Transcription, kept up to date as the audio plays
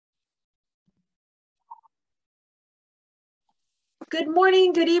Good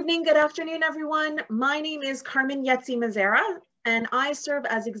morning, good evening, good afternoon, everyone. My name is Carmen Yetzi-Mazera, and I serve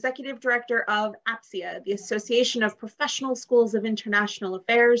as Executive Director of APSIA, the Association of Professional Schools of International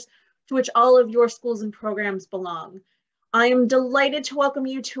Affairs, to which all of your schools and programs belong. I am delighted to welcome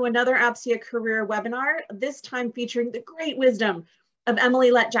you to another APSIA Career webinar, this time featuring the great wisdom of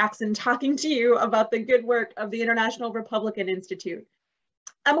Emily Lette Jackson talking to you about the good work of the International Republican Institute.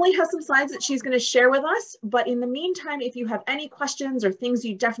 Emily has some slides that she's going to share with us, but in the meantime, if you have any questions or things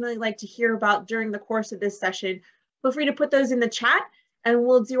you'd definitely like to hear about during the course of this session, feel free to put those in the chat and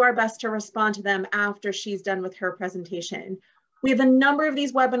we'll do our best to respond to them after she's done with her presentation. We have a number of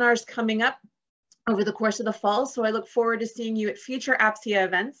these webinars coming up over the course of the fall, so I look forward to seeing you at future APSIA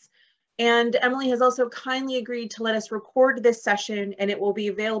events. And Emily has also kindly agreed to let us record this session, and it will be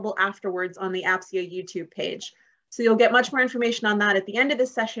available afterwards on the APSIA YouTube page. So you'll get much more information on that at the end of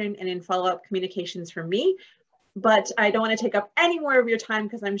this session and in follow-up communications from me. But I don't want to take up any more of your time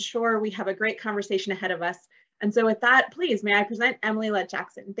because I'm sure we have a great conversation ahead of us. And so with that, please, may I present Emily Lette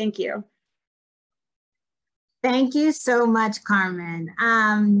Jackson. Thank you. Thank you so much, Carmen.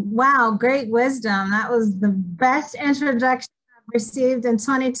 Wow, great wisdom. That was the best introduction I've received in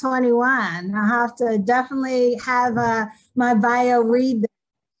 2021. I'll have to definitely have my bio read.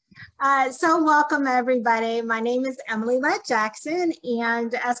 So welcome everybody. My name is Emily Lette Jackson,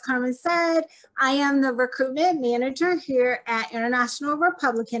 and as Carmen said, I am the recruitment manager here at International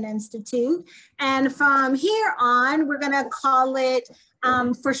Republican Institute. And from here on, we're gonna call it,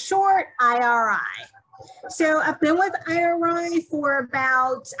 for short, IRI. So I've been with IRI for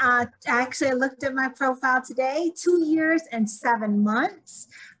about, actually I looked at my profile today, 2 years and 7 months.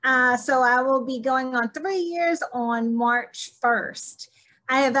 So I will be going on 3 years on March 1st.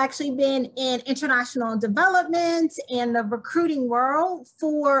 I have actually been in international development and the recruiting world.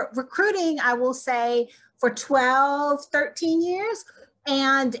 For recruiting, I will say for 12, 13 years,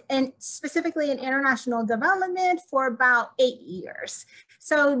 and specifically in international development for about 8 years.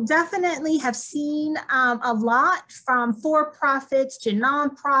 So definitely have seen a lot from for-profits to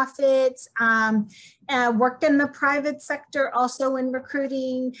nonprofits, worked in the private sector, also in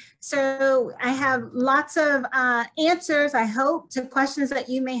recruiting. So I have lots of answers, I hope, to questions that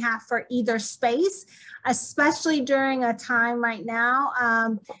you may have for either space, especially during a time right now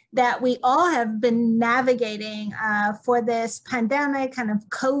that we all have been navigating for this pandemic, kind of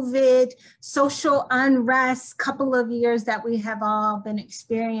COVID, social unrest, couple of years that we have all been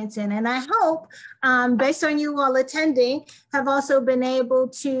experiencing. And I hope, based on you all attending, have also been able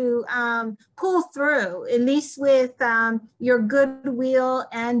to pull through, at least with your goodwill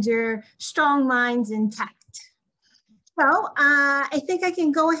and your strong minds intact. So I think I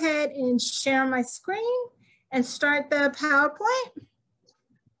can go ahead and share my screen and start the PowerPoint.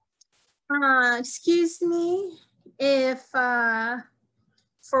 Excuse me if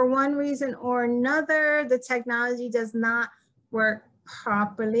for one reason or another, the technology does not work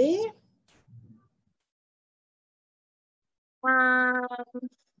properly.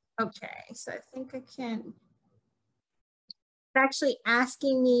 Okay, so I think I can. It's actually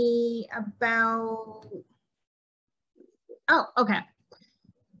asking me about, oh, okay.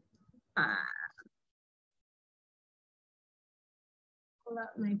 Pull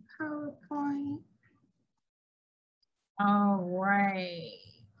up my PowerPoint. All right.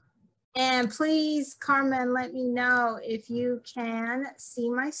 And please, Carmen, let me know if you can see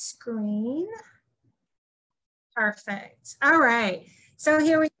my screen. Perfect. All right. So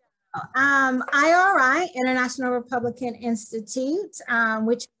here we go. IRI, International Republican Institute,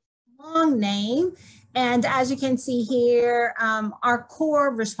 which is a long name. And as you can see here, our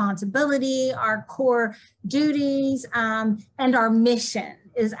core responsibility, our core duties, and our mission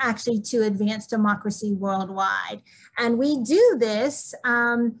is actually to advance democracy worldwide. And we do this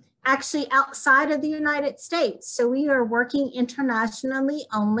actually outside of the United States. So we are working internationally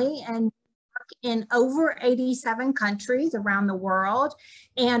only and in over 87 countries around the world.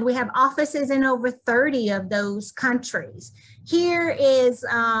 And we have offices in over 30 of those countries. Here is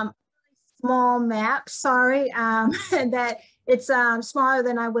small map, sorry, that it's smaller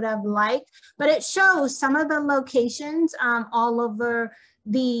than I would have liked, but it shows some of the locations all over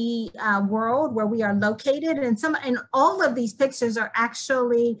the world where we are located, and all of these pictures are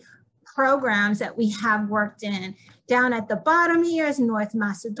actually programs that we have worked in. Down at the bottom here is North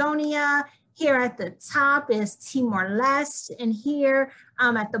Macedonia. Here at the top is Timor-Leste, and here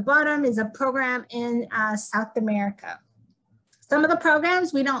at the bottom is a program in South America. Some of the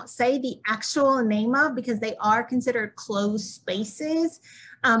programs we don't say the actual name of because they are considered closed spaces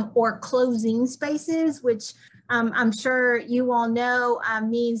or closing spaces, which I'm sure you all know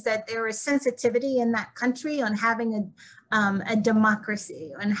means that there is sensitivity in that country on having a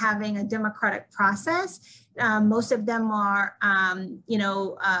democracy and having a democratic process. Most of them are,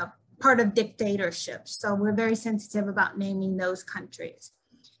 part of dictatorships. So we're very sensitive about naming those countries.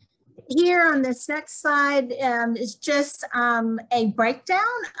 Here on this next slide is just a breakdown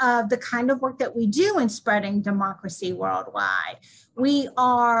of the kind of work that we do in spreading democracy worldwide. We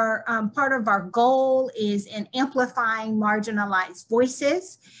are, part of our goal is in amplifying marginalized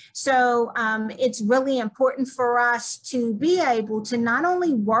voices. So it's really important for us to be able to not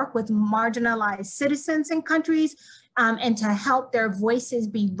only work with marginalized citizens in countries and to help their voices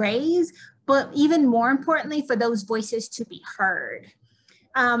be raised, but even more importantly, for those voices to be heard.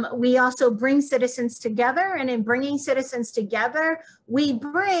 We also bring citizens together, and in bringing citizens together, we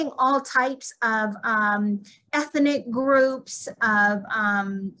bring all types of ethnic groups, of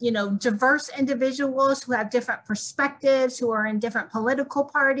diverse individuals who have different perspectives, who are in different political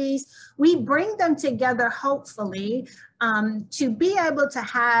parties. We bring them together, hopefully, to be able to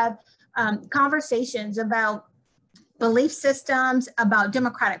have conversations about belief systems, about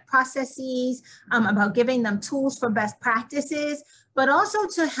democratic processes, about giving them tools for best practices, but also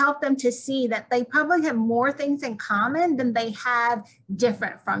to help them to see that they probably have more things in common than they have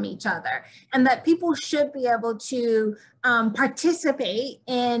different from each other. And that people should be able to participate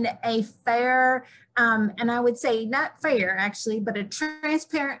in a fair, and I would say not fair actually, but a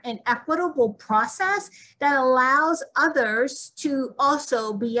transparent and equitable process that allows others to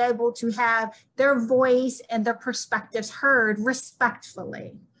also be able to have their voice and their perspectives heard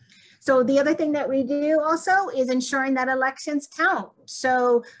respectfully. So the other thing that we do also is ensuring that elections count.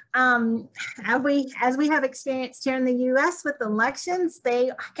 So as we have experienced here in the US with elections,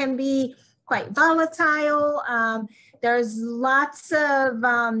 they can be quite volatile. There's lots of,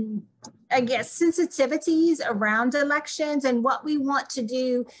 sensitivities around elections, and what we want to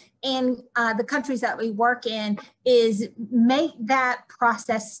do in the countries that we work in is make that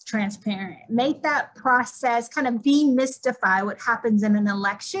process transparent, make that process kind of demystify what happens in an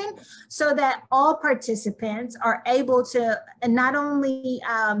election so that all participants are able to not only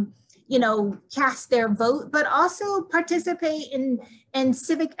cast their vote, but also participate in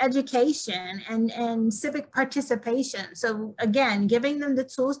civic education and civic participation. So again, giving them the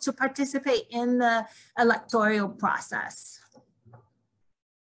tools to participate in the electoral process.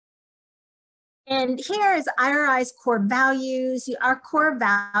 And here is IRI's core values. Our core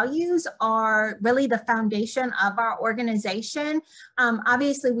values are really the foundation of our organization.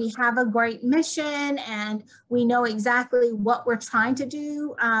 Obviously, we have a great mission and we know exactly what we're trying to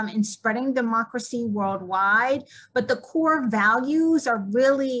do in spreading democracy worldwide. But the core values are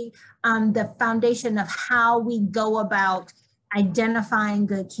really the foundation of how we go about identifying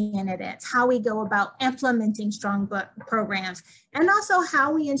good candidates, how we go about implementing strong programs, and also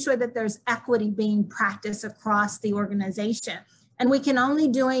how we ensure that there's equity being practiced across the organization. And we can only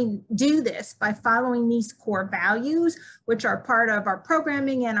do this by following these core values, which are part of our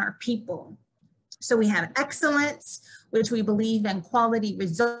programming and our people. So we have excellence, which we believe in quality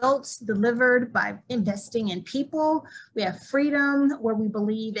results delivered by investing in people. We have freedom, where we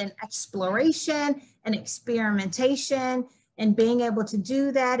believe in exploration and experimentation, and being able to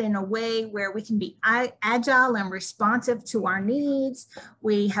do that in a way where we can be agile and responsive to our needs.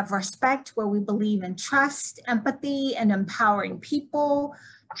 We have respect, where we believe in trust, empathy, and empowering people.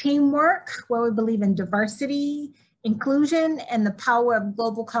 Teamwork, where we believe in diversity, inclusion, and the power of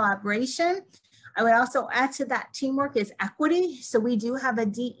global collaboration. I would also add to that teamwork is equity. So we do have a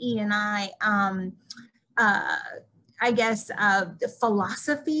DE&I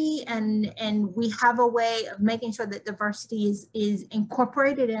philosophy, and we have a way of making sure that diversity is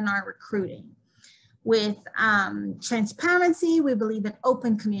incorporated in our recruiting. With transparency, we believe in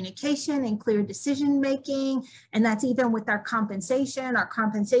open communication and clear decision-making, and that's even with our compensation. Our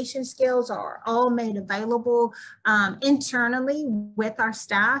compensation skills are all made available internally with our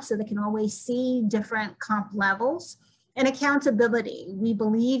staff, so they can always see different comp levels. And accountability. We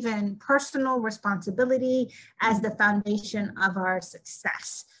believe in personal responsibility as the foundation of our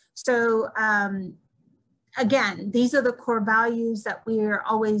success. So again, these are the core values that we're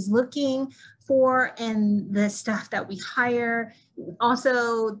always looking for in the staff that we hire.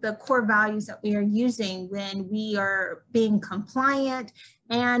 Also, the core values that we are using when we are being compliant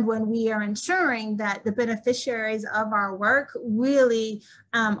and when we are ensuring that the beneficiaries of our work really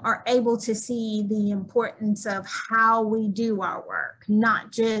are able to see the importance of how we do our work,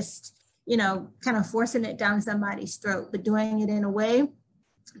 not just, kind of forcing it down somebody's throat, but doing it in a way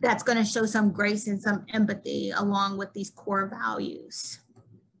that's going to show some grace and some empathy along with these core values.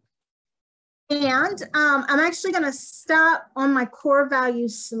 And I'm actually going to stop on my core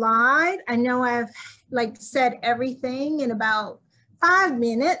values slide. I know I've said everything in about 5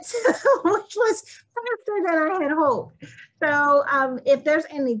 minutes, which was faster than I had hoped. So if there's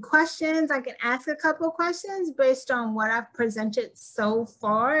any questions, I can ask a couple of questions based on what I've presented so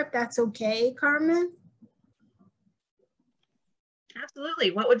far, if that's okay, Carmen.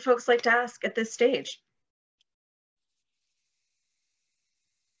 Absolutely. What would folks like to ask at this stage?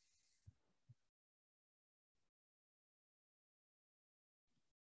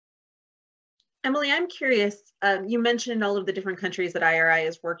 Emily, I'm curious, you mentioned all of the different countries that IRI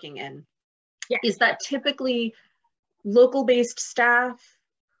is working in. Yeah. Is that typically local-based staff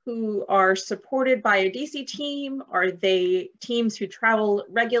who are supported by a DC team? Are they teams who travel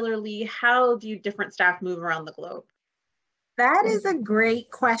regularly? How do different staff move around the globe? That is a great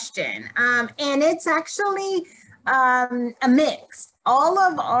question. And it's actually a mix. All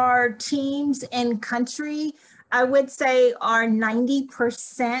of our teams in country, I would say, are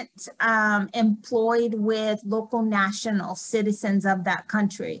 90% employed with local national citizens of that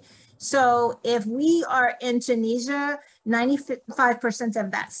country. So if we are in Tunisia, 95%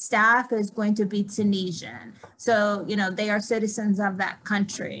 of that staff is going to be Tunisian. So, you know, they are citizens of that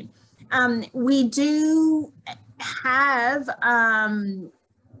country. We do have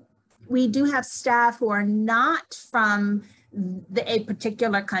staff who are not from a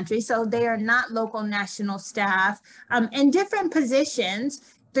particular country, so they are not local national staff in different positions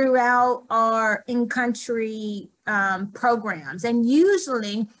throughout our in-country programs. And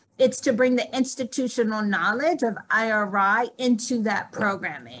usually it's to bring the institutional knowledge of IRI into that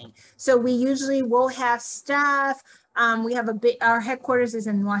programming. So we usually will have staff. We have our headquarters is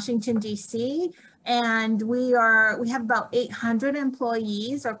in Washington, DC. And we have about 800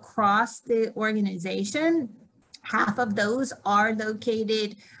 employees across the organization. Half of those are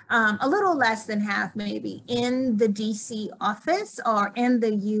located, a little less than half maybe, in the DC office or in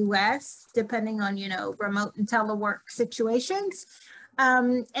the US, depending on, you know, remote and telework situations.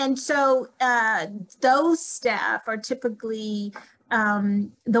 And so those staff are typically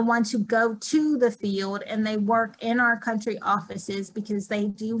the ones who go to the field and they work in our country offices because they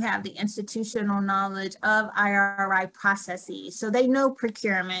do have the institutional knowledge of IRI processes. So they know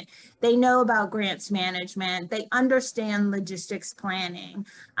procurement, they know about grants management, they understand logistics planning,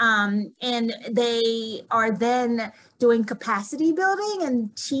 and they are then doing capacity building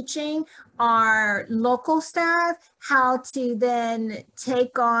and teaching our local staff how to then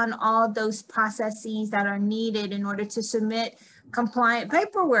take on all those processes that are needed in order to submit compliant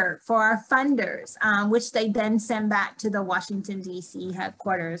paperwork for our funders, which they then send back to the Washington, DC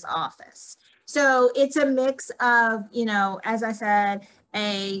headquarters office. So it's a mix of, you know, as I said,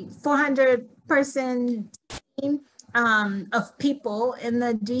 a 400-person team of people in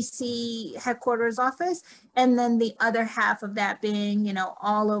the DC headquarters office, and then the other half of that being, you know,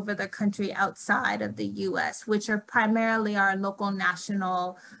 all over the country outside of the US, which are primarily our local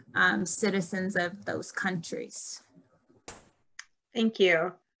national citizens of those countries. Thank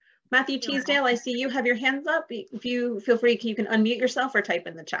you. Matthew Teasdale, I see you have your hands up. If you feel free, you can unmute yourself or type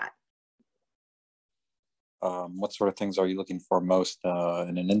in the chat. What sort of things are you looking for most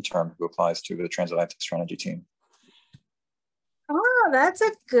in an intern who applies to the transatlantic strategy team? Oh, that's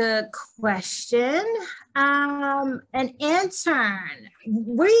a good question. An intern,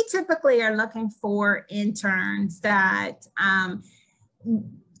 we typically are looking for interns that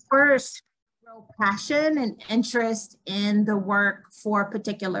first, passion and interest in the work for a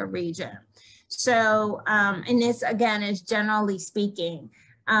particular region. So, and this again is generally speaking,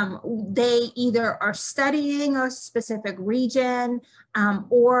 they either are studying a specific region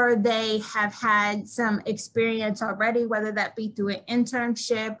or they have had some experience already, whether that be through an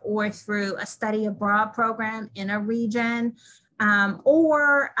internship or through a study abroad program in a region,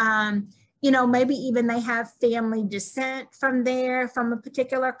 or you know, maybe even they have family descent from there, from a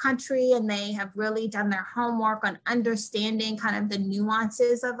particular country, and they have really done their homework on understanding kind of the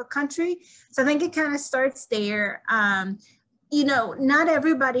nuances of a country. So I think it kind of starts there. You know, not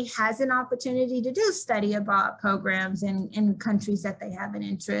everybody has an opportunity to do study abroad programs in countries that they have an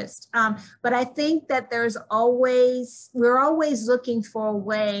interest. But I think that we're always looking for a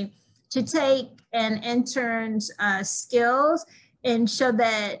way to take an intern's skills and show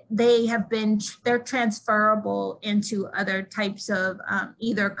that they're transferable into other types of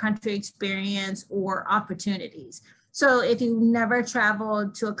either country experience or opportunities. So if you've never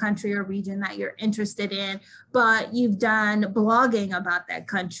traveled to a country or region that you're interested in, but you've done blogging about that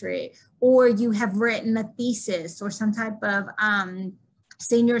country, or you have written a thesis or some type of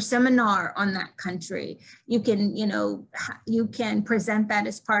senior seminar on that country. You can, you can present that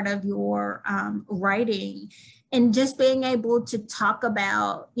as part of your writing, and just being able to talk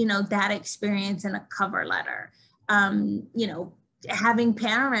about, that experience in a cover letter. Having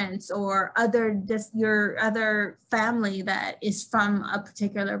parents or your other family that is from a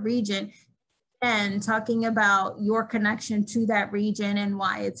particular region, and talking about your connection to that region and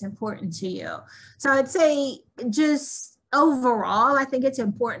why it's important to you. So I'd say just overall, I think it's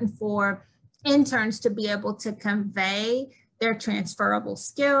important for interns to be able to convey their transferable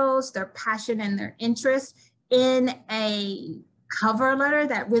skills, their passion, and their interest in a cover letter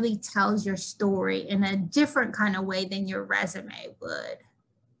that really tells your story in a different kind of way than your resume would.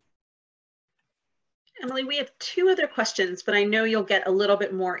 Emily, we have 2 other questions, but I know you'll get a little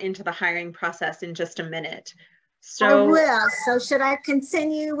bit more into the hiring process in just a minute. I will. So should I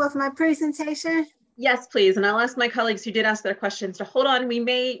continue with my presentation? Yes, please. And I'll ask my colleagues who did ask their questions to hold on. We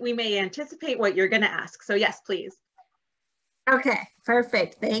may anticipate what you're going to ask. So yes, please. Okay,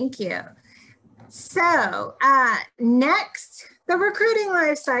 perfect. Thank you. So next, the recruiting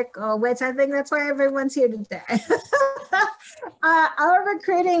life cycle, which I think that's why everyone's here today. Our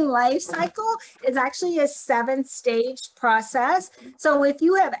recruiting life cycle is actually a 7-stage process. So if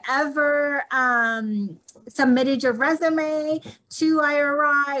you have ever submitted your resume to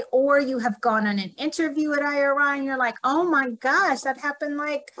IRI, or you have gone on an interview at IRI and you're like, oh my gosh, that happened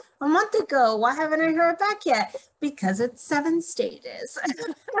like a month ago. Why haven't I heard back yet? Because it's 7 stages.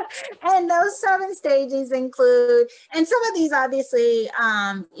 And those 7 stages include, and some of these obviously,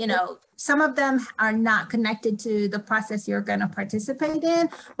 some of them are not connected to the process you're going to participate in,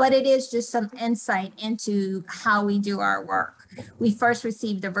 but it is just some insight into how we do our work. We first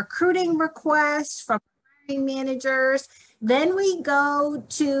receive the recruiting request from hiring managers. Then we go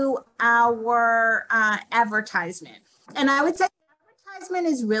to our advertisement. And I would say advertisement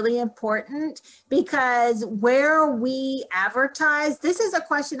is really important, because where we advertise, this is a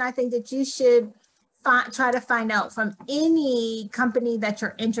question I think that you should try to find out from any company that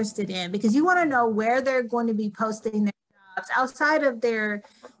you're interested in, because you want to know where they're going to be posting their jobs outside of their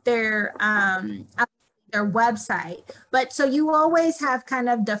website. But so you always have kind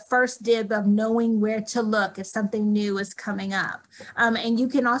of the first dib of knowing where to look if something new is coming up. And you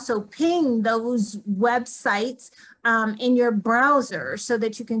can also ping those websites in your browser so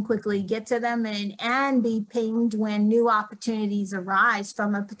that you can quickly get to them and be pinged when new opportunities arise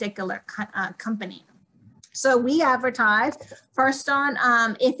from a particular company. So we advertise first on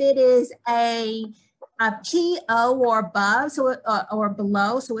if it is a PO or above, or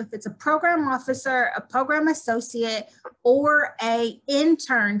below. So if it's a program officer, a program associate, or a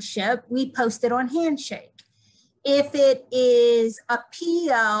internship, we post it on Handshake. If it is a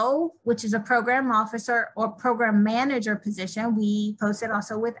PO, which is a program officer or program manager position, we post it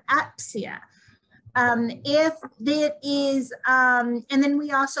also with APSIA. If it is, and then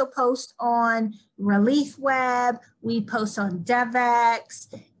we also post on Relief Web, we post on DevX,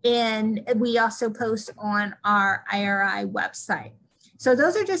 and we also post on our IRI website. So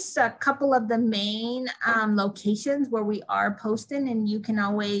those are just a couple of the main locations where we are posting, and you can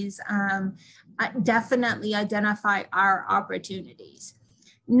always definitely identify our opportunities.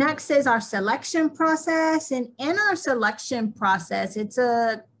 Next is our selection process. And in our selection process, it's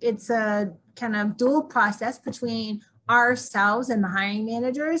a kind of dual process between ourselves and the hiring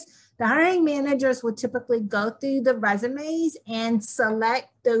managers. The hiring managers will typically go through the resumes and select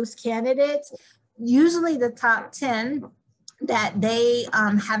those candidates, usually the top 10 that they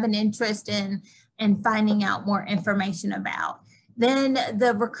have an interest in finding out more information about. Then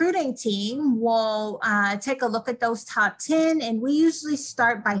the recruiting team will take a look at those top 10, and we usually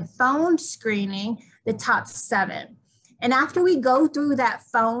start by phone screening the top 7. And after we go through that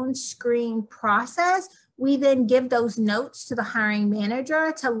phone screen process, we then give those notes to the hiring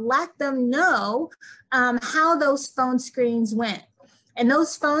manager to let them know how those phone screens went. And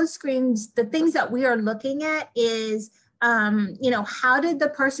those phone screens, the things that we are looking at is, how did the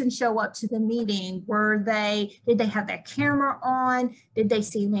person show up to the meeting? Did they have their camera on? Did they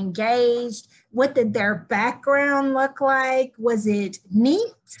seem engaged? What did their background look like? Was it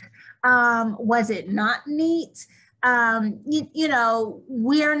neat? Was it not neat?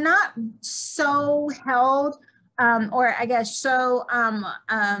 We're not so held, or I guess so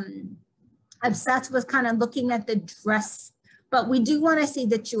obsessed with kind of looking at the dress, but we do want to see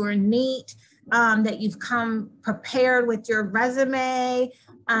that you are neat, that you've come prepared with your resume,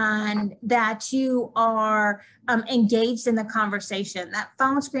 and that you are engaged in the conversation. That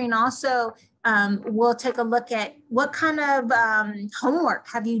phone screen also will take a look at what kind of homework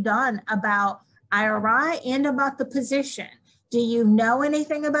have you done about IRI and about the position. Do you know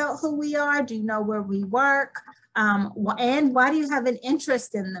anything about who we are? Do you know where we work? And why do you have an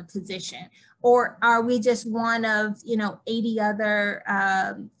interest in the position? Or are we just one of, 80 other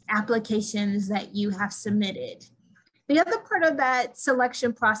applications that you have submitted? The other part of that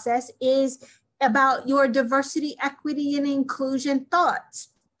selection process is about your diversity, equity, and inclusion thoughts.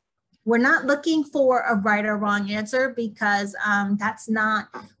 We're not looking for a right or wrong answer because that's not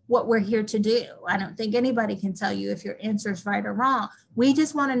what we're here to do. I don't think anybody can tell you if your answer is right or wrong. We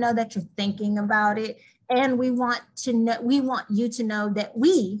just want to know that you're thinking about it, and we want you to know that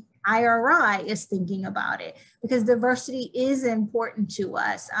we, IRI, is thinking about it, because diversity is important to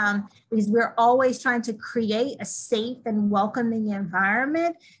us, because we're always trying to create a safe and welcoming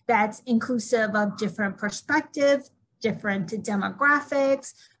environment that's inclusive of different perspectives, different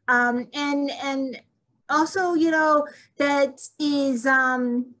demographics, and also,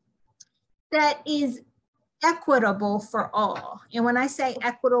 that is equitable for all. And when I say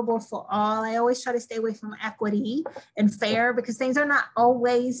equitable for all, I always try to stay away from equity and fair, because things are not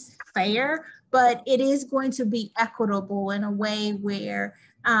always fair, but it is going to be equitable in a way where,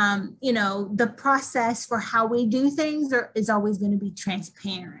 the process for how we do things is always going to be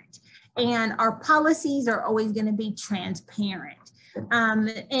transparent. And our policies are always going to be transparent.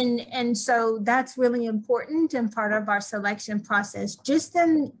 And so that's really important and part of our selection process, just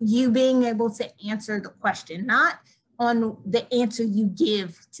in you being able to answer the question, not on the answer you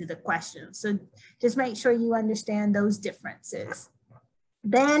give to the question. So just make sure you understand those differences.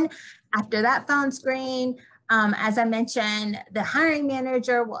 Then after that phone screen, as I mentioned, the hiring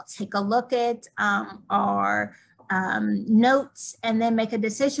manager will take a look at our notes and then make a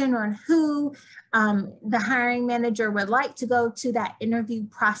decision on who the hiring manager would like to go to that interview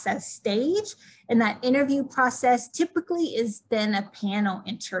process stage. And that interview process typically is then a panel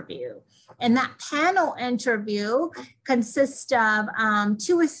interview. And that panel interview consists of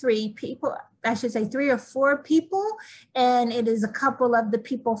 2 or 3 people, I should say 3 or 4 people, and it is a couple of the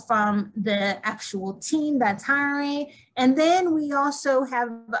people from the actual team that's hiring. And then we also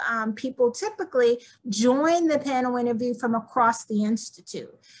have people typically join the panel interview from across the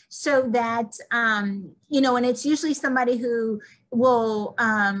institute, so that, and it's usually somebody who will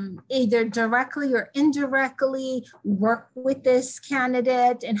either directly or indirectly work with this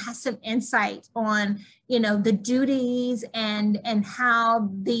candidate and has some insight on, the duties and how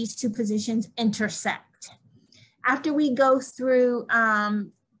these 2 positions intersect. After we go through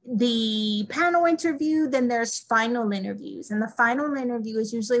the panel interview, then there's final interviews. And the final interview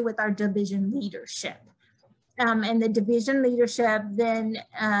is usually with our division leadership. And the division leadership, then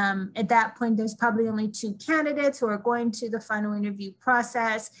at that point, there's probably only 2 candidates who are going to the final interview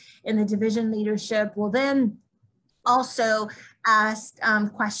process. And the division leadership will then also ask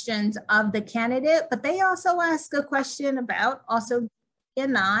questions of the candidate, but they also ask a question about also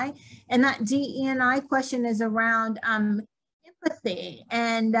DE&I, and that DE&I question is around empathy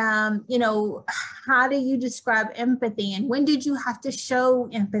and, how do you describe empathy, and when did you have to show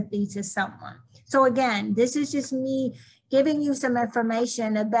empathy to someone? So again, this is just me giving you some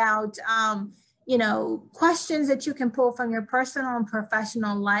information about, questions that you can pull from your personal and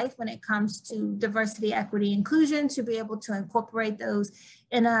professional life when it comes to diversity, equity, inclusion, to be able to incorporate those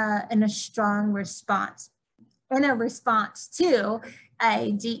in a strong response, in a response to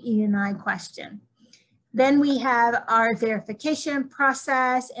a DE&I question. Then we have our verification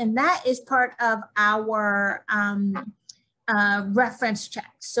process, and that is part of our reference checks.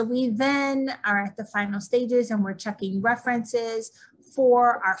 So we then are at the final stages and we're checking references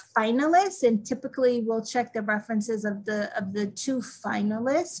for our finalists, and typically we'll check the references of the 2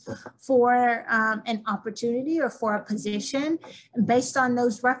 finalists for an opportunity or for a position. And based on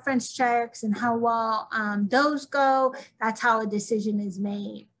those reference checks and how well those go, that's how a decision is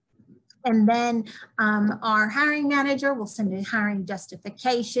made. And then our hiring manager will send a hiring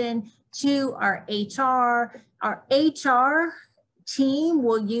justification to our HR. Our HR team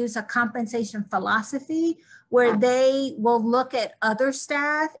will use a compensation philosophy where they will look at other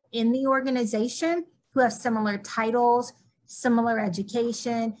staff in the organization who have similar titles, similar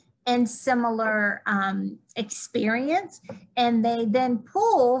education, and similar experience. And they then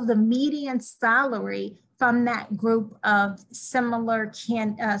pull the median salary from that group of similar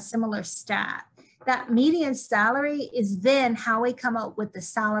staff. That median salary is then how we come up with the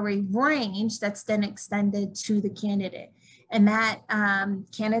salary range that's then extended to the candidate. And that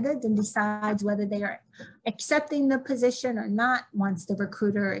candidate then decides whether they are accepting the position or not once the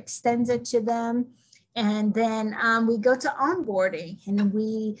recruiter extends it to them. And then we go to onboarding, and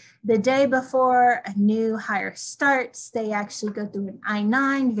the day before a new hire starts, they actually go through an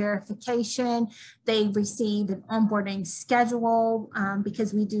I-9 verification. They receive an onboarding schedule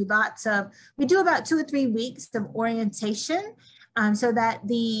because we do about 2 or 3 weeks of orientation so that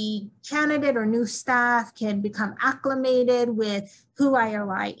the candidate or new staff can become acclimated with who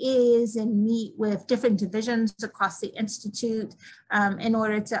IRI is and meet with different divisions across the Institute in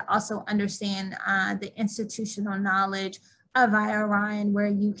order to also understand the institutional knowledge of IRI and where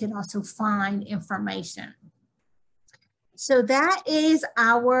you can also find information. So that is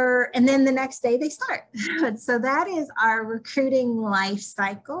and then the next day they start. So that is our recruiting life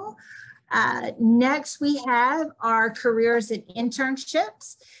cycle. Next, we have our careers and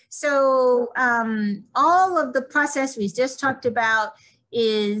internships. So all of the process we just talked about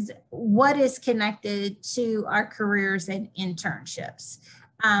is what is connected to our careers and internships.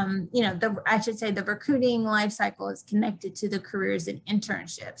 I should say the recruiting life cycle is connected to the careers and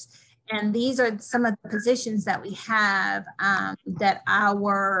internships. And these are some of the positions that we have that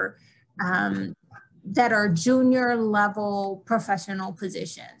are junior level professional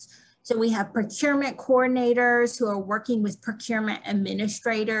positions. So we have procurement coordinators who are working with procurement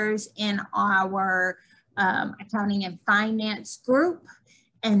administrators in our accounting and finance group,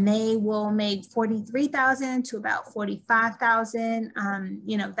 and they will make $43,000 to about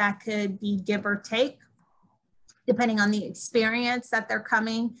 $45,000. That could be give or take, depending on the experience that they're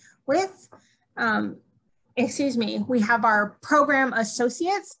coming with. We have our program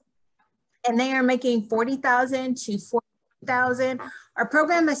associates, and they are making $40,000 to $40,000. Our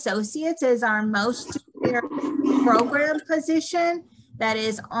program associates is our most junior program position that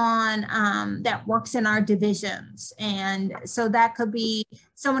is on, that works in our divisions. And so that could be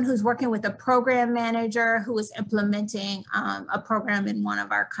someone who's working with a program manager who is implementing a program in one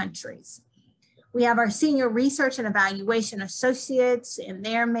of our countries. We have our senior research and evaluation associates, and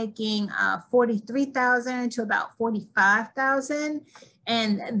they're making $43,000 to about $45,000.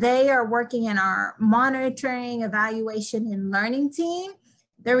 And they are working in our monitoring, evaluation, and learning team.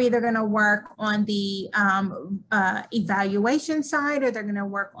 They're either going to work on the evaluation side, or they're going to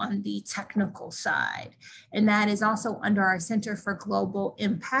work on the technical side. And that is also under our Center for Global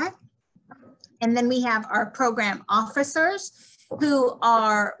Impact. And then we have our program officers, who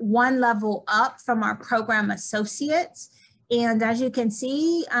are one level up from our program associates. And as you can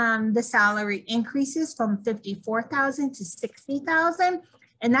see, the salary increases from $54,000 to $60,000.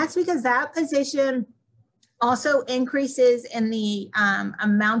 And that's because that position also increases in the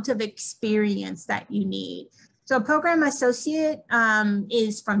amount of experience that you need. So a program associate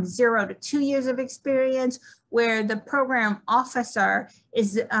is from 0 to 2 years of experience, where the program officer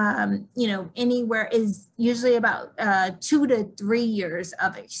is, anywhere is usually about 2 to 3 years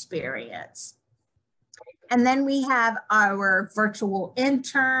of experience. And then we have our virtual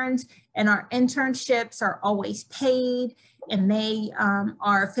interns, and our internships are always paid, and they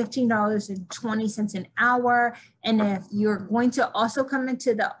are $15.20 an hour. And if you're going to also come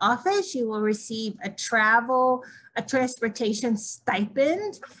into the office, you will receive a transportation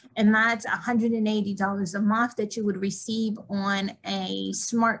stipend, and that's $180 a month that you would receive on a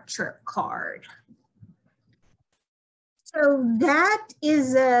Smart Trip card. So that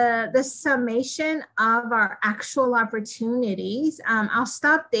is the summation of our actual opportunities. I'll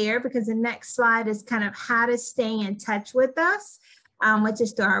stop there because the next slide is kind of how to stay in touch with us, which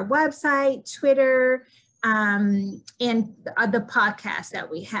is through our website, Twitter, and the podcast that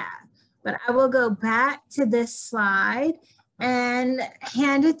we have. But I will go back to this slide and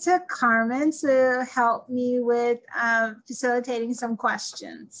hand it to Carmen to help me with facilitating some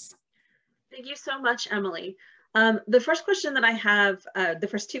questions. Thank you so much, Emily. The first question that I have, the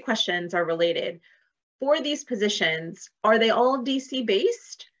first two questions are related. For these positions, are they all DC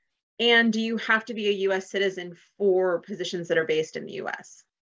based? And do you have to be a US citizen for positions that are based in the US?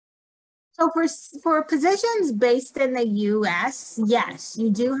 So for positions based in the US, yes, you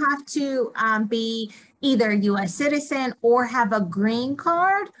do have to be either a US citizen or have a green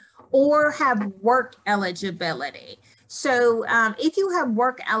card or have work eligibility. So if you have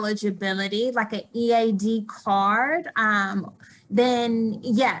work eligibility, like an EAD card, then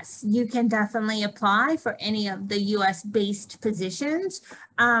yes, you can definitely apply for any of the US-based positions.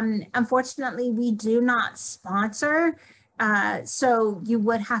 Unfortunately, we do not sponsor, so you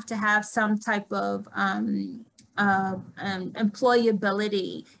would have to have some type of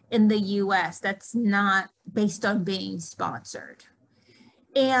employability in the US that's not based on being sponsored.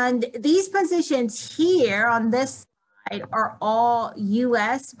 And these positions here on this are all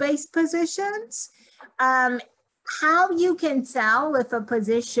US-based positions. How you can tell if a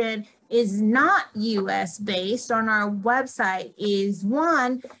position is not US based on our website is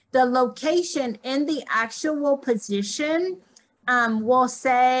one, the location in the actual position will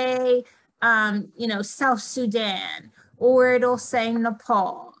say, you know, South Sudan, or it'll say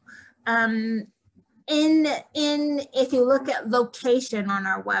Nepal. If you look at location on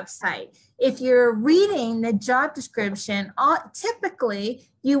our website, if you're reading the job description, typically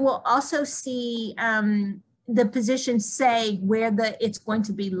you will also see the position say where it's going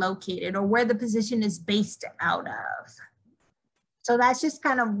to be located or where the position is based out of. So that's just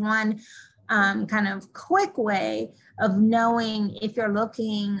kind of one kind of quick way of knowing if you're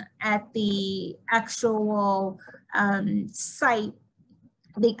looking at the actual site,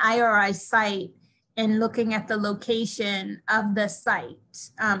 the IRI site, and looking at the location of the site,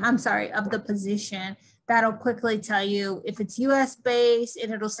 of the position. That'll quickly tell you if it's US based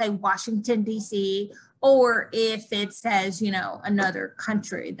and it'll say Washington, DC, or if it says, you know, another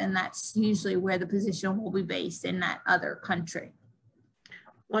country, then that's usually where the position will be based, in that other country.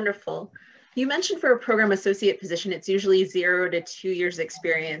 Wonderful. You mentioned for a program associate position, it's usually 0 to 2 years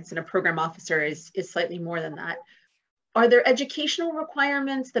experience, and a program officer is slightly more than that. Are there educational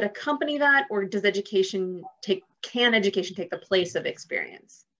requirements that accompany that, or does can education take the place of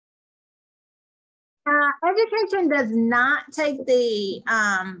experience? Education does not take the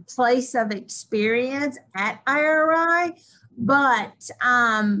place of experience at IRI, but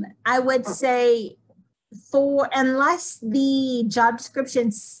I would say unless the job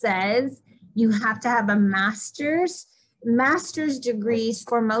description says you have to have a master's degrees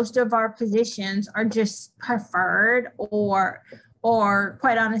for most of our positions are just preferred, or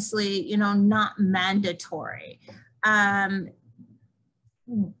quite honestly, you know, not mandatory.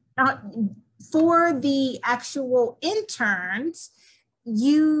 For the actual interns,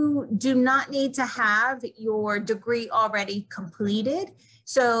 you do not need to have your degree already completed.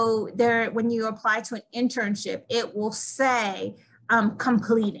 So when you apply to an internship, it will say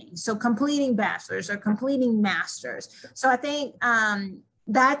completing. So completing bachelor's or completing master's. So I think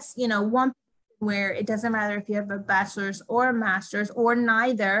that's, you know, one where it doesn't matter if you have a bachelor's or a master's or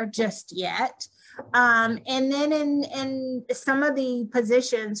neither just yet. And then in some of the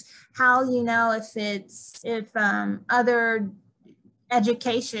positions, how you know if other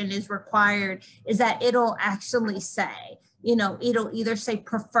education is required is that it'll actually say, you know, it'll either say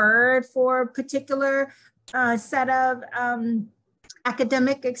preferred for a particular set of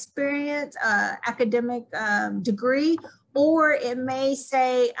academic experience, academic degree, or it may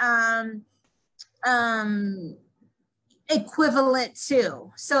say equivalent to.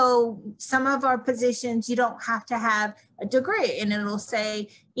 So some of our positions, you don't have to have a degree, and it'll say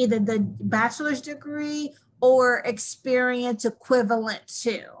either the bachelor's degree or experience equivalent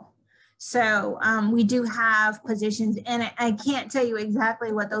to. So we do have positions, and I can't tell you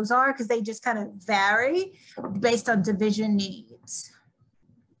exactly what those are because they just kind of vary based on division needs.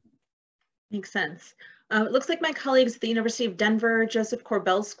 Makes sense. It looks like my colleagues at the University of Denver, Joseph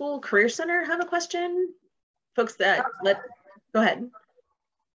Corbell School Career Center have a question. Folks go ahead.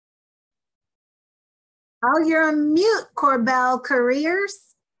 Oh, you're on mute, Corbell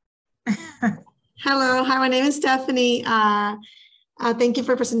Careers. Hello, hi, my name is Stephanie. Thank you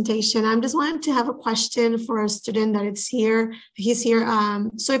for your presentation. I'm just wanting to have a question for a student that he's here.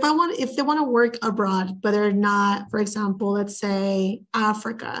 So if they want to work abroad, but they're not, for example, let's say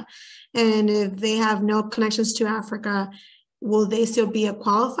Africa, and if they have no connections to Africa, will they still be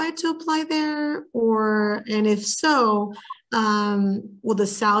qualified to apply there? And if so, will the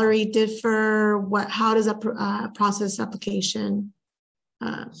salary differ? How does that process application?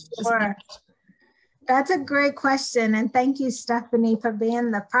 Sure. That's a great question. And thank you, Stephanie, for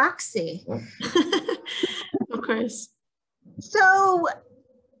being the proxy. Of course. So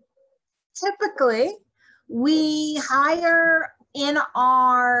typically we hire in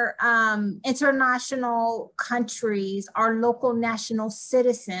our international countries, our local national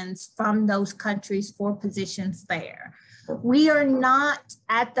citizens from those countries for positions there. We are not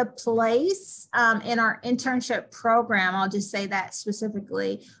at the place in our internship program, I'll just say that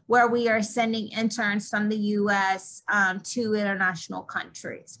specifically, where we are sending interns from the US to international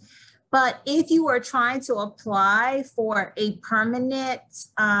countries. But if you are trying to apply for a permanent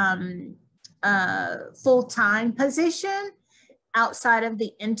full-time position outside of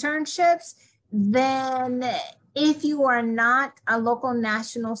the internships, then if you are not a local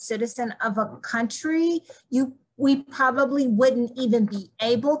national citizen of a country, we probably wouldn't even be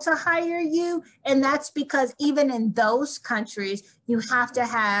able to hire you. And that's because even in those countries, you have to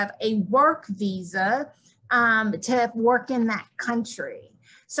have a work visa to work in that country.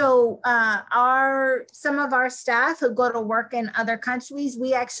 So some of our staff who go to work in other countries,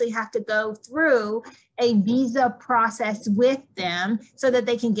 we actually have to go through a visa process with them so that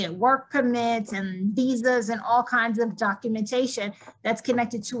they can get work permits and visas and all kinds of documentation that's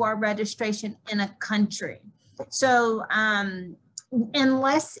connected to our registration in a country. So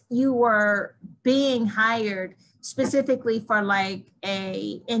unless you were being hired specifically for like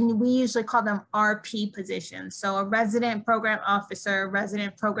and we usually call them RP positions. So a resident program officer,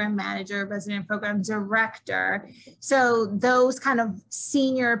 resident program manager, resident program director. So those kind of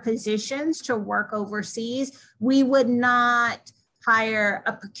senior positions to work overseas, we would not hire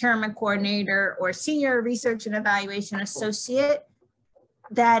a procurement coordinator or senior research and evaluation associate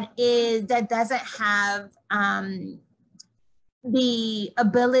that doesn't have the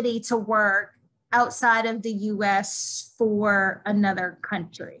ability to work outside of the US for another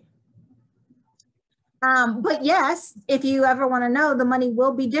country. But yes, if you ever want to know, the money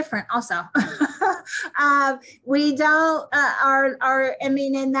will be different also. We don't,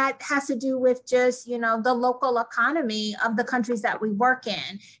 and that has to do with just, the local economy of the countries that we work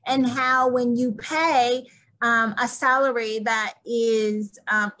in, and how when you pay a salary that is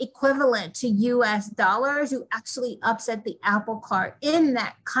equivalent to US dollars, you actually upset the apple cart in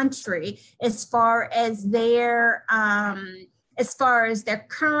that country as far as their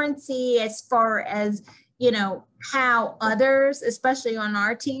currency, as far as, how others, especially on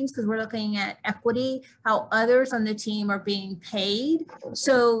our teams, because we're looking at equity, how others on the team are being paid.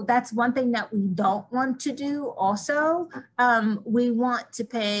 So that's one thing that we don't want to do also. We want to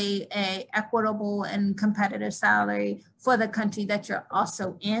pay a equitable and competitive salary for the country that you're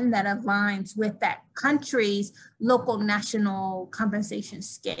also in that aligns with that country's local national compensation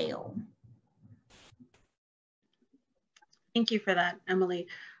scale. Thank you for that, Emily.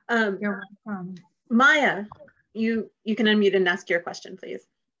 You're welcome. Maya, you can unmute and ask your question, please.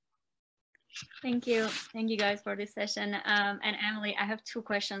 Thank you guys for this session. And Emily, I have two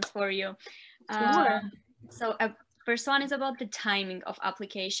questions for you. Sure. So first one is about the timing of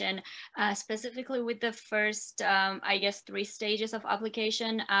application, specifically with the first, I guess, 3 stages of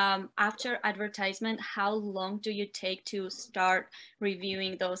application. After advertisement, how long do you take to start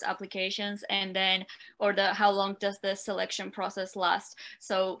reviewing those applications? And then, how long does the selection process last?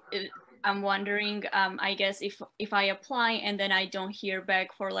 So I'm wondering, I guess, if I apply and then I don't hear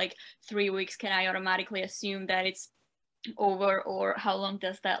back for like 3 weeks, can I automatically assume that it's over, or how long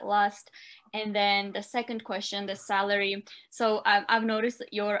does that last? And then the second question, the salary. So I've noticed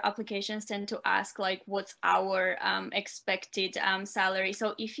that your applications tend to ask like, what's our expected salary?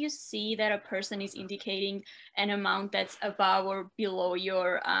 So if you see that a person is indicating an amount that's above or below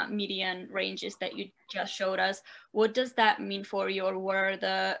your median ranges that you just showed us, what does that mean for you? Or where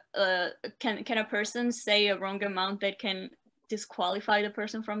can a person say a wrong amount that can disqualify the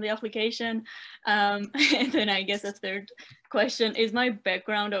person from the application? And then I guess a third question, is my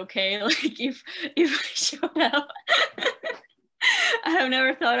background okay? Like if I showed up, I have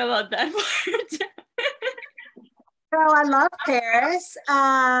never thought about that part. Oh, I love Paris.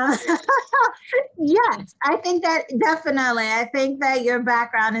 Yes, I think that definitely. I think that your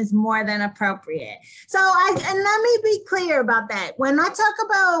background is more than appropriate. So and let me be clear about that. When I talk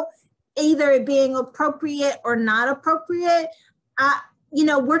about either it being appropriate or not appropriate,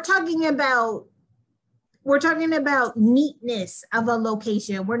 we're talking about neatness of a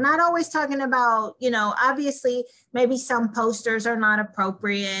location. We're not always talking about, obviously maybe some posters are not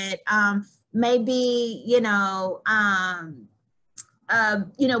appropriate. Maybe,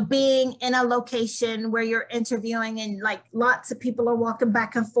 being in a location where you're interviewing and like lots of people are walking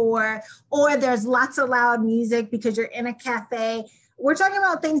back and forth, or there's lots of loud music because you're in a cafe. We're talking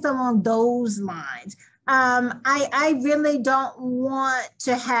about things along those lines. I really don't want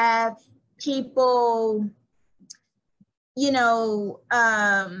to have people,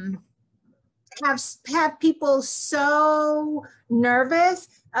 have people so nervous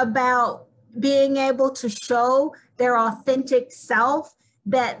about being able to show their authentic self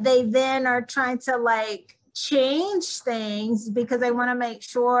that they then are trying to like change things because they want to make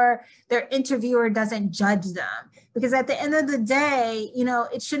sure their interviewer doesn't judge them. Because at the end of the day,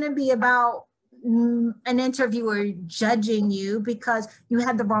 it shouldn't be about an interviewer judging you because you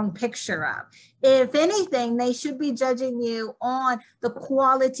had the wrong picture up. If anything, they should be judging you on the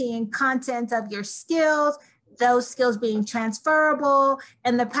quality and content of your skills, those skills being transferable,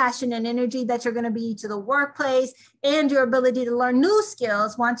 and the passion and energy that you're going to be to the workplace, and your ability to learn new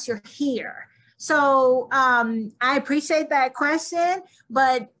skills once you're here. So I appreciate that question,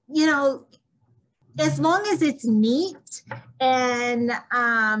 but as long as it's neat and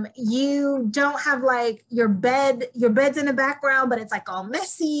you don't have like your bed's in the background, but it's like all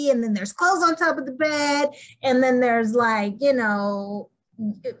messy, and then there's clothes on top of the bed, and then there's like, you know,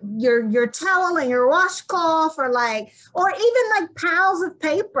 your towel and your washcloth, or even like piles of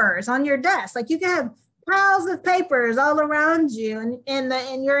papers on your desk. Like you can have piles of papers all around you,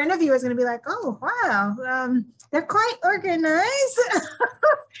 and your interviewer is going to be like, oh wow, they're quite organized.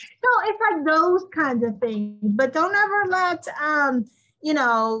 So it's like those kinds of things. But don't ever let you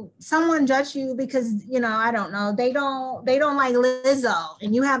know, someone judge you because, you know, I don't know, they don't like Lizzo,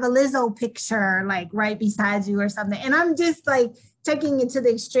 and you have a Lizzo picture like right beside you or something. And I'm just like taking it to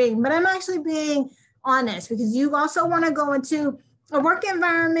the extreme, but I'm actually being honest, because you also want to go into a work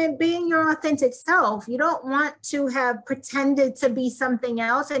environment being your authentic self. You don't want to have pretended to be something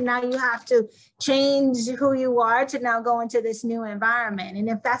else, and now you have to change who you are to now go into this new environment. And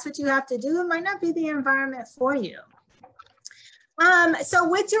if that's what you have to do, it might not be the environment for you. So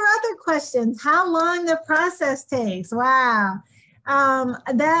with your other questions, how long the process takes? Wow.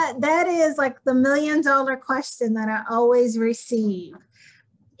 That is like the $1 million question that I always receive.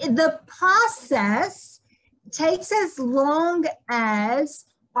 The process takes as long as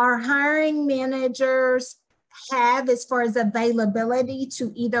our hiring managers have as far as availability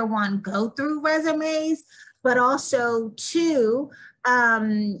to either one, go through resumes, but also to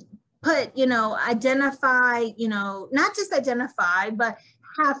put, you know, identify, you know, not just identify, but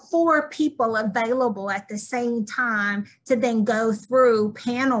have 4 people available at the same time to then go through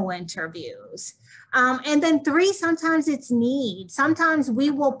panel interviews. And then 3, sometimes it's need. Sometimes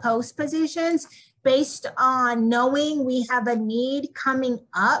we will post positions based on knowing we have a need coming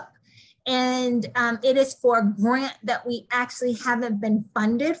up, and it is for a grant that we actually haven't been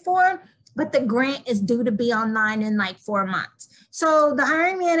funded for, but the grant is due to be online in like 4 months. So the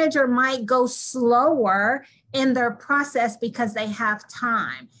hiring manager might go slower in their process because they have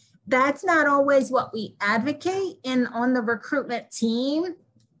time. That's not always what we advocate on the recruitment team,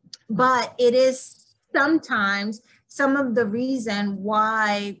 but it is sometimes some of the reason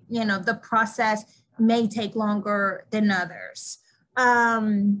why, you know, the process may take longer than others.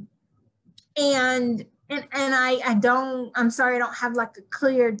 I'm sorry, I don't have like a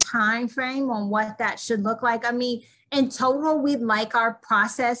clear time frame on what that should look like. I mean, in total, we'd like our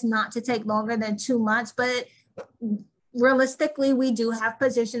process not to take longer than 2 months, but realistically, we do have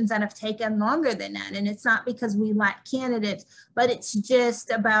positions that have taken longer than that. And it's not because we lack candidates, but it's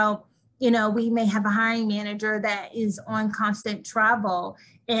just about, you know, we may have a hiring manager that is on constant travel,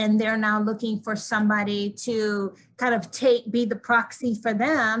 and they're now looking for somebody to kind of be the proxy for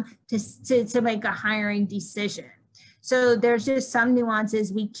them to make a hiring decision. So there's just some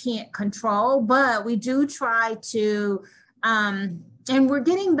nuances we can't control, but we do try to, and we're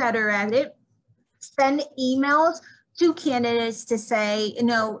getting better at it, send emails to candidates to say, you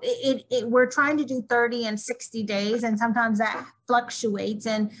know, we're trying to do 30 and 60 days, and sometimes that fluctuates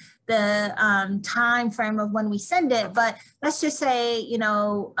in the time frame of when we send it. But let's just say, you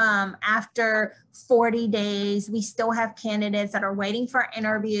know, after 40 days, we still have candidates that are waiting for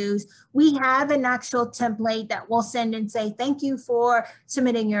interviews. We have an actual template that we'll send and say, thank you for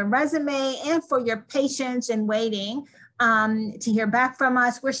submitting your resume and for your patience and waiting to hear back from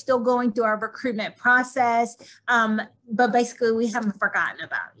us. We're still going through our recruitment process, but basically we haven't forgotten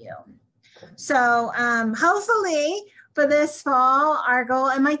about you. So hopefully for this fall, our goal,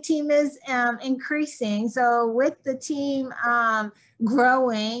 and my team is increasing. So with the team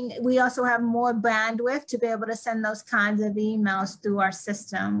growing, we also have more bandwidth to be able to send those kinds of emails through our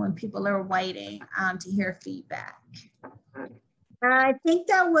system when people are waiting to hear feedback. I think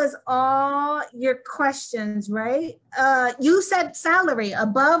that was all your questions, right? You said salary,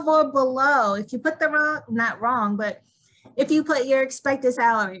 above or below. If you put the wrong, not wrong, but if you put your expected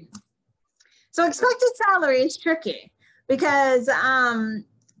salary. So expected salary is tricky because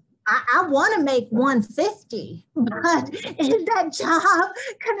I want to make 150, but is that job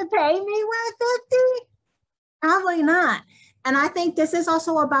gonna pay me 150? Probably not. And I think this is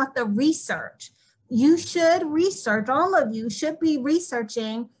also about the research. You should research, all of you should be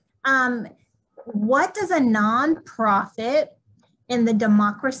researching what does a nonprofit in the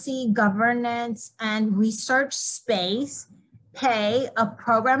democracy, governance, and research space pay a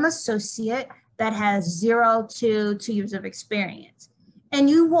program associate that has 0 to 2 years of experience. And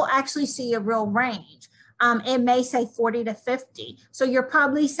you will actually see a real range. It may say 40 to 50. So you're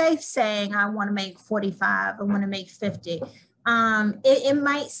probably safe saying, I want to make 45, I want to make 50. It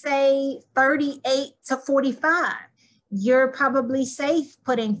might say 38 to 45. you're probably safe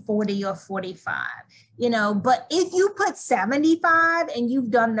putting 40 or 45, but if you put 75 and you've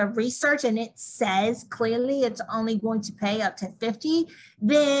done the research and it says clearly it's only going to pay up to 50,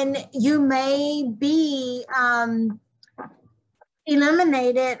 then you may be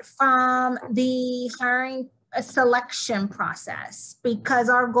eliminated from the hiring selection process, because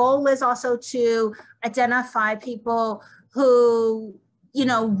our goal is also to identify people who,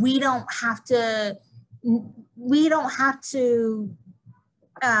 we don't have to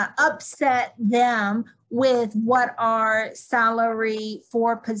upset them with what our salary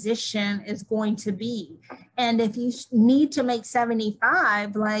for position is going to be. And if you need to make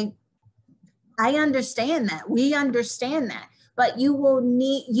 75, like, I understand that, we understand that, but you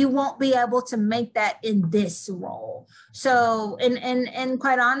won't be able to make that in this role. So, and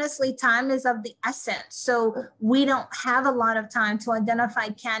quite honestly, time is of the essence. So we don't have a lot of time to identify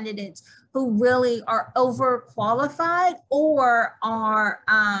candidates who really are overqualified or are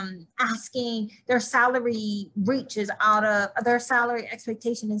asking their salary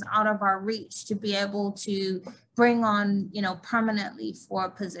expectation is out of our reach to be able to bring on, permanently for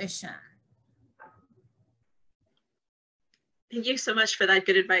a position. Thank you so much for that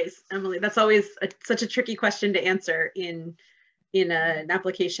good advice, Emily. That's always such a tricky question to answer in an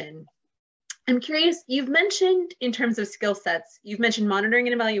application. I'm curious, you've mentioned in terms of skill sets, you've mentioned monitoring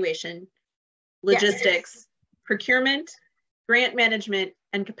and evaluation, logistics, yes, procurement, grant management,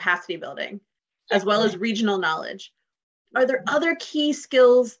 and capacity building, as well as regional knowledge. Are there other key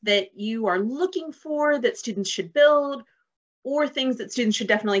skills that you are looking for that students should build, or things that students should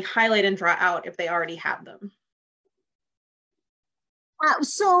definitely highlight and draw out if they already have them?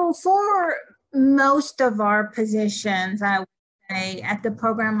 So for most of our positions, I would say at the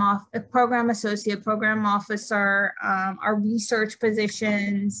program associate, program officer, our research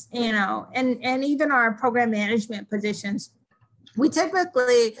positions, and even our program management positions, we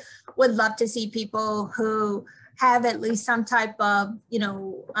typically would love to see people who have at least some type of,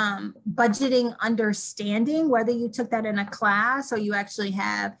 budgeting understanding, whether you took that in a class or you actually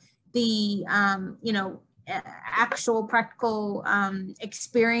have the, actual practical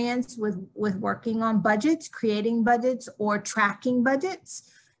experience with working on budgets, creating budgets, or tracking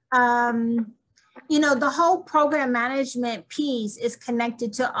budgets. The whole program management piece is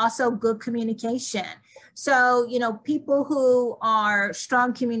connected to also good communication. So, people who are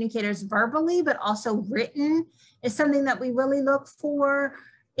strong communicators verbally, but also written is something that we really look for.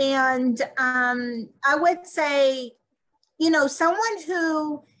 And I would say, someone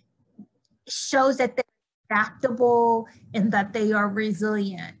who shows that they're adaptable and that they are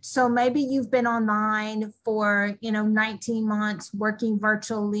resilient. So maybe you've been online for 19 months working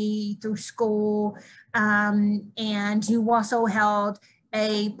virtually through school, and you also held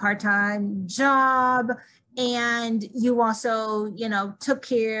a part-time job, and you also took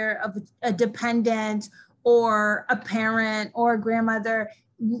care of a dependent or a parent or a grandmother.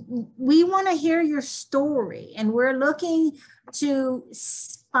 We want to hear your story, and we're looking to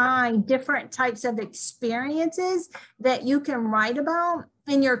find different types of experiences that you can write about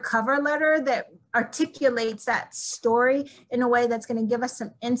in your cover letter that articulates that story in a way that's going to give us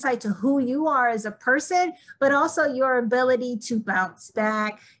some insight to who you are as a person, but also your ability to bounce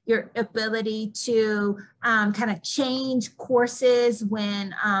back, your ability to kind of change courses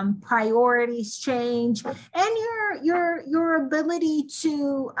when priorities change, and your ability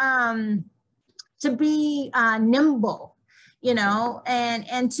to be nimble,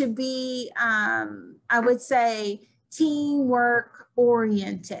 and to be, I would say, teamwork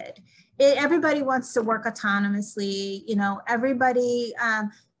oriented. Everybody wants to work autonomously, everybody, I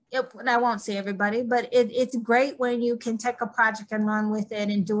won't say everybody, but it's great when you can take a project and run with it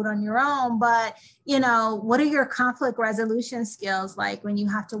and do it on your own. But, what are your conflict resolution skills like when you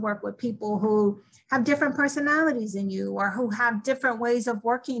have to work with people who have different personalities than you, or who have different ways of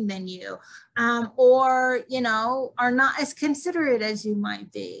working than you, or, are not as considerate as you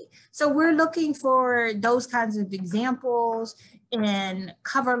might be. So we're looking for those kinds of examples in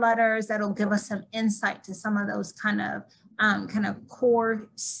cover letters that'll give us some insight to some of those kind of core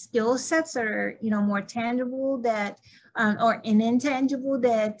skill sets that are, more tangible that, or intangible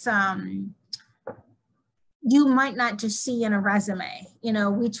that, you might not just see in a resume.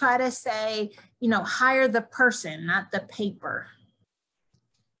 We try to say, hire the person, not the paper.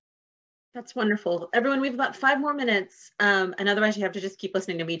 That's wonderful. Everyone, we have about 5 more minutes. And otherwise you have to just keep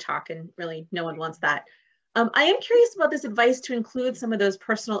listening to me talk, and really no one wants that. I am curious about this advice to include some of those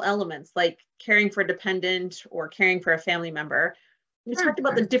personal elements, like caring for a dependent or caring for a family member. You talked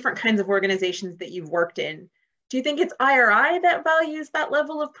about the different kinds of organizations that you've worked in. Do you think it's IRI that values that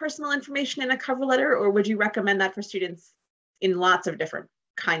level of personal information in a cover letter, or would you recommend that for students in lots of different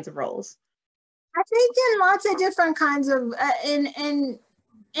kinds of roles? I think in lots of different kinds of, in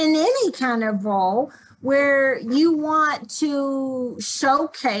any kind of role where you want to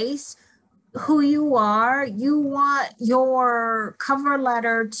showcase who you are, you want your cover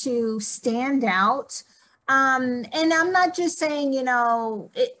letter to stand out. And I'm not just saying, you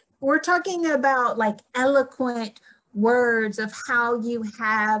know, we're talking about like eloquent words of how you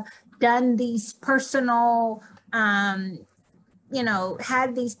have done these personal, you know,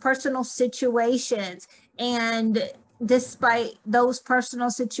 had these personal situations, and despite those personal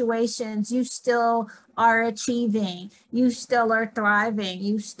situations, you still are achieving, you still are thriving,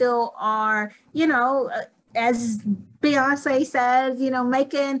 you still are, you know, as Beyonce says, you know,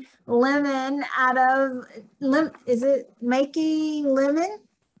 making lemon out of, is it making lemon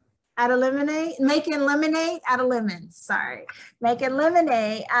out of lemonade? Making lemonade out of lemons, sorry. Making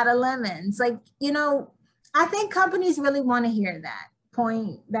lemonade out of lemons. Like, you know, I think companies really want to hear that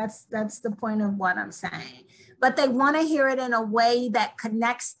point. That's the point of what I'm saying. But they want to hear it in a way that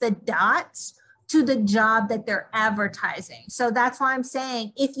connects the dots to the job that they're advertising. So that's why I'm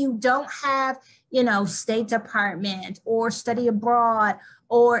saying, if you don't have, you know, State Department or study abroad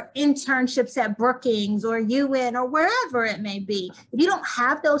or internships at Brookings or UN or wherever it may be, if you don't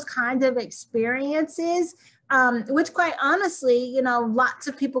have those kinds of experiences, which quite honestly, you know, lots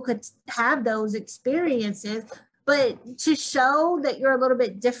of people could have those experiences, but to show that you're a little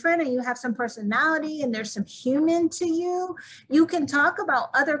bit different and you have some personality and there's some human to you, you can talk about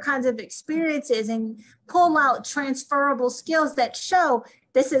other kinds of experiences and pull out transferable skills that show,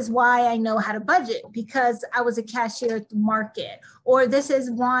 this is why I know how to budget because I was a cashier at the market, or this is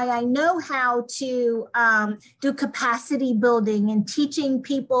why I know how to do capacity building and teaching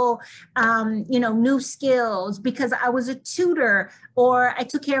people, you know, new skills because I was a tutor, or I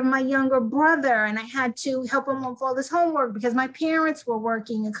took care of my younger brother and I had to help him with all this homework because my parents were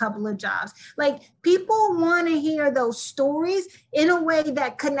working a couple of jobs. Like, people want to hear those stories in a way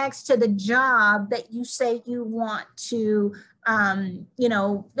that connects to the job that you say you want to, you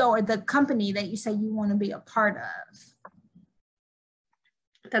know, or the company that you say you want to be a part of.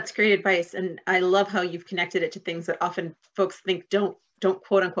 That's great advice. And I love how you've connected it to things that often folks think don't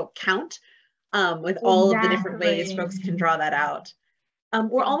quote unquote count, with all of the different ways folks can draw that out.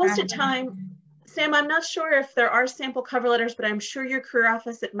 We're almost at time. Sam, I'm not sure if there are sample cover letters, but I'm sure your career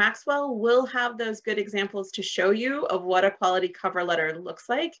office at Maxwell will have those good examples to show you of what a quality cover letter looks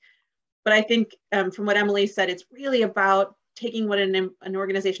like. But I think from what Emily said, it's really about taking what an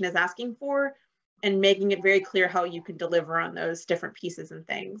organization is asking for and making it very clear how you can deliver on those different pieces and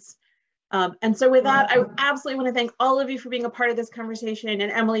things. And so with that, I absolutely want to thank all of you for being a part of this conversation.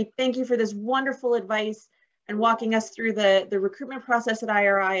 And Emily, thank you for this wonderful advice and walking us through the recruitment process at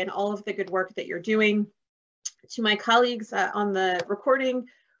IRI and all of the good work that you're doing. To my colleagues on the recording,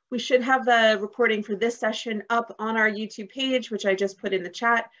 we should have the recording for this session up on our YouTube page, which I just put in the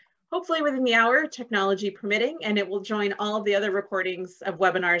chat, hopefully within the hour, technology permitting, and it will join all of the other recordings of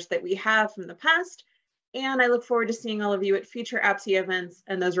webinars that we have from the past. And I look forward to seeing all of you at future APSIA events,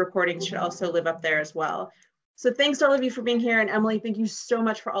 and those recordings should also live up there as well. So thanks to all of you for being here. And Emily, thank you so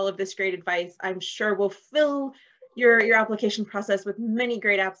much for all of this great advice. I'm sure we'll fill your application process with many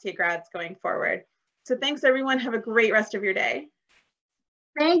great APSIA grads going forward. So thanks everyone. Have a great rest of your day.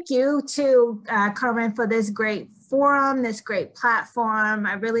 Thank you to Carmen for this great forum, this great platform.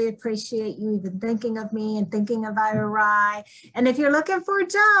 I really appreciate you even thinking of me and thinking of IRI. And if you're looking for a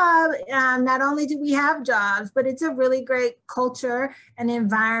job, not only do we have jobs, but it's a really great culture and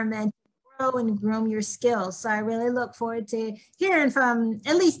environment to grow and groom your skills. So I really look forward to hearing from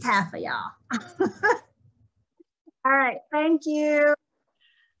at least half of y'all. All right, thank you.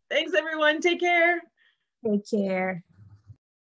 Thanks everyone, take care. Take care.